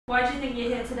Why do you think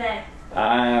you're here today?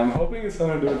 I'm hoping it's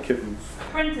something to do with kittens.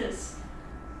 Printers.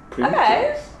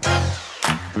 Okay.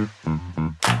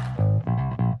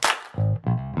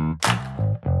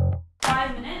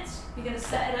 5 minutes, you're going to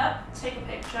set it up, take a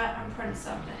picture and print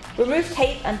something. Remove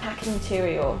tape and packing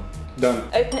material. Done.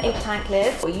 Open ink tank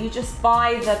lid, or you just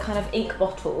buy the kind of ink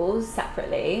bottles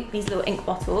separately. These little ink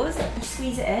bottles. Just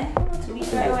squeeze it in.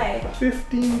 Squeeze it right away.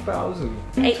 15,000.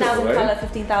 8,000 right? colour,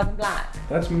 15,000 black.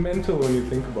 That's mental when you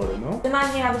think about it, no?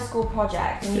 Imagine you have a school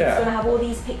project and you're just going to have all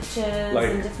these pictures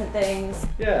and different things.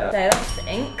 Yeah. So that's the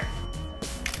ink.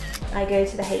 I go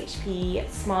to the HP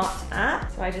Smart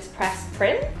app, so I just press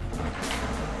print.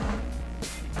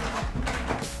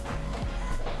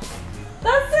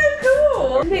 That's so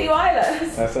cool! Completely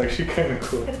wireless. That's actually kind of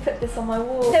cool. I'm gonna put this on my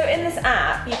wall. So in this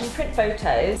app, you can print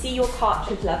photos, see your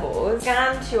cartridge levels,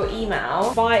 scan to your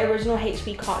email, buy original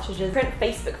HP cartridges, print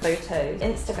Facebook photos,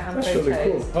 Instagram That's photos.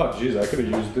 really cool. Oh geez, I could have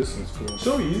used this in school.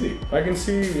 So easy. I can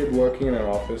see it working in an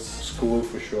office, school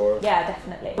for sure. Yeah,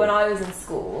 definitely. When I was in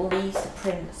school, I used to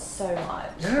print so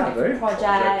much. Yeah, like right?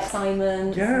 Projects,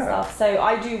 assignments and stuff. So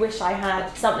I do wish I had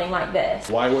something like this.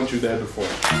 Why weren't you there before?